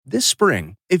This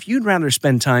spring, if you'd rather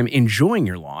spend time enjoying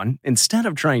your lawn instead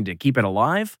of trying to keep it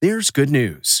alive, there's good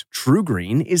news.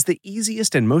 TruGreen is the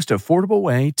easiest and most affordable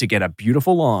way to get a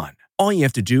beautiful lawn. All you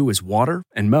have to do is water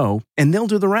and mow, and they'll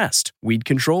do the rest. Weed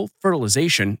control,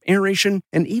 fertilization, aeration,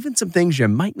 and even some things you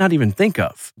might not even think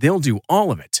of. They'll do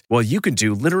all of it, while you can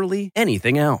do literally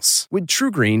anything else. With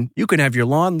TruGreen, you can have your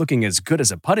lawn looking as good as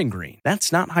a putting green.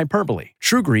 That's not hyperbole.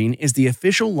 TruGreen is the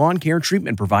official lawn care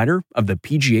treatment provider of the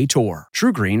PGA Tour.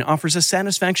 TruGreen offers a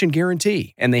satisfaction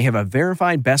guarantee, and they have a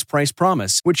verified best price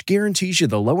promise, which guarantees you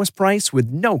the lowest price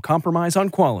with no compromise on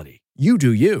quality. You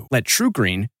do you. Let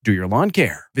TruGreen do your lawn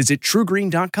care. Visit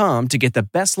TruGreen.com to get the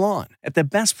best lawn at the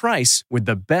best price with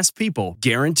the best people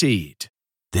guaranteed.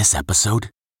 This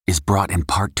episode is brought in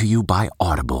part to you by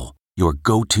Audible, your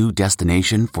go-to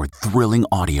destination for thrilling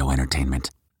audio entertainment.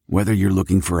 Whether you're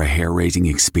looking for a hair-raising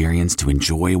experience to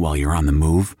enjoy while you're on the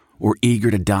move or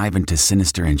eager to dive into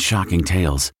sinister and shocking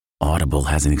tales, Audible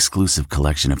has an exclusive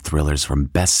collection of thrillers from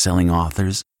best-selling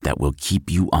authors that will keep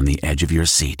you on the edge of your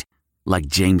seat. Like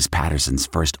James Patterson's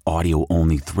first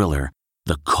audio-only thriller,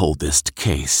 The Coldest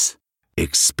Case.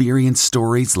 Experience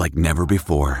stories like never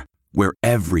before, where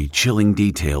every chilling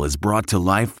detail is brought to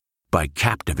life by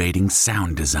captivating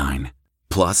sound design.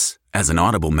 Plus, as an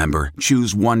Audible member,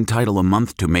 choose one title a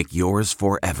month to make yours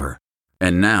forever.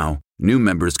 And now, new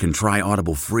members can try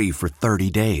Audible free for 30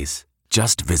 days.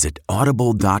 Just visit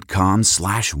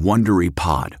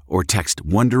audible.com/WonderyPod or text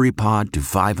WonderyPod to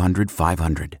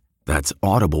 500-500. That's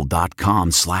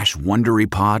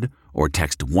audible.com/WonderyPod or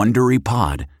text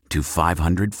WonderyPod to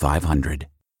 500-500.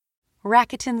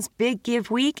 Rakuten's Big Give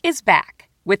Week is back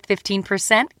with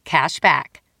 15% cash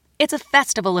back. It's a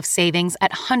festival of savings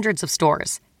at hundreds of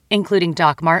stores, including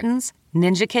Doc Martens,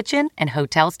 Ninja Kitchen, and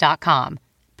Hotels.com.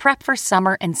 Prep for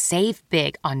summer and save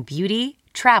big on beauty,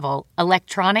 travel,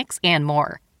 electronics, and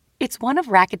more. It's one of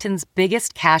Rakuten's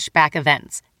biggest cash back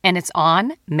events, and it's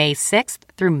on May 6th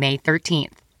through May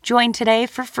 13th. Join today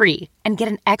for free and get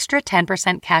an extra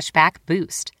 10% cash back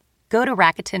boost. Go to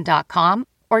Rakuten.com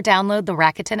or download the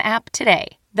Rakuten app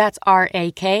today. That's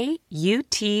RAKUTEN.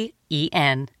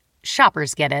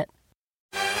 Shoppers get it.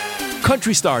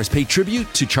 Country stars pay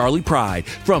tribute to Charlie Pride.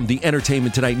 From the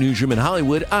Entertainment Tonight newsroom in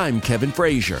Hollywood, I'm Kevin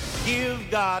Frazier.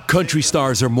 Country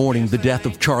stars are mourning the death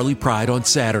of Charlie Pride on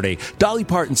Saturday. Dolly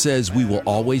Parton says, "We will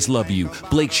always love you."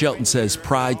 Blake Shelton says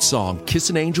Pride's song, "Kiss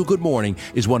an Angel Good Morning,"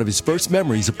 is one of his first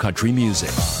memories of country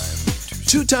music.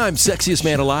 Two-time Sexiest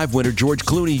Man Alive winner George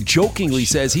Clooney jokingly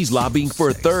says he's lobbying for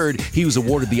a third. He was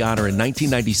awarded the honor in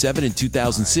 1997 and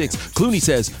 2006. Clooney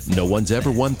says, "No one's ever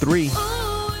won 3.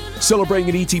 Celebrating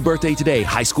an E.T. birthday today,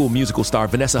 High School Musical star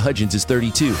Vanessa Hudgens is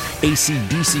 32,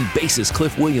 AC/DC bassist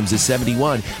Cliff Williams is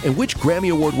 71, and which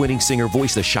Grammy Award-winning singer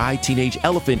voiced a shy teenage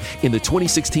elephant in the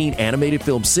 2016 animated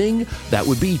film Sing? That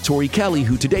would be Tori Kelly,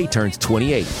 who today turns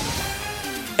 28.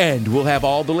 And we'll have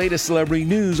all the latest celebrity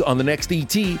news on the next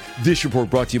ET. This report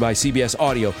brought to you by CBS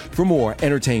Audio. For more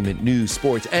entertainment, news,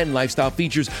 sports, and lifestyle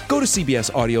features, go to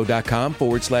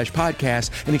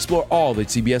cbsaudio.com/podcast and explore all that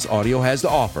CBS Audio has to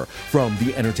offer. From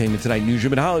the Entertainment Tonight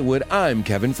newsroom in Hollywood, I'm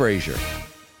Kevin Frazier.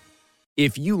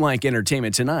 If you like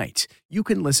Entertainment Tonight, you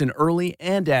can listen early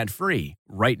and ad-free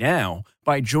right now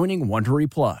by joining Wondery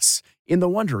Plus in the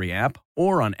Wondery app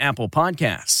or on Apple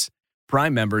Podcasts.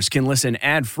 Prime members can listen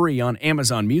ad-free on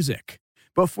Amazon Music.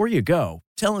 Before you go,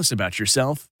 tell us about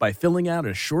yourself by filling out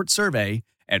a short survey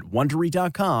at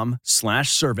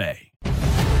Wondery.com/survey.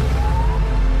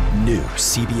 New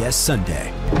CBS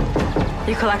Sunday.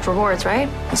 You collect rewards, right?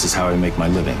 This is how I make my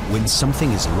living. When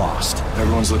something is lost,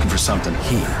 Everyone's looking for something.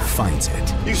 he finds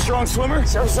it. You strong swimmer?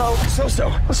 So-so.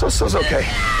 So-so's okay.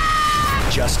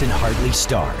 Justin Hartley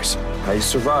stars. How you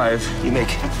survive, you make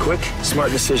quick,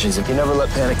 smart decisions, and you never let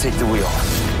panic take the wheel.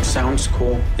 Sounds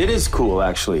cool. It is cool,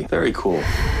 actually. Very cool.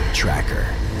 Tracker.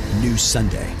 New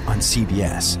Sunday on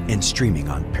CBS and streaming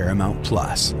on Paramount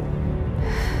Plus.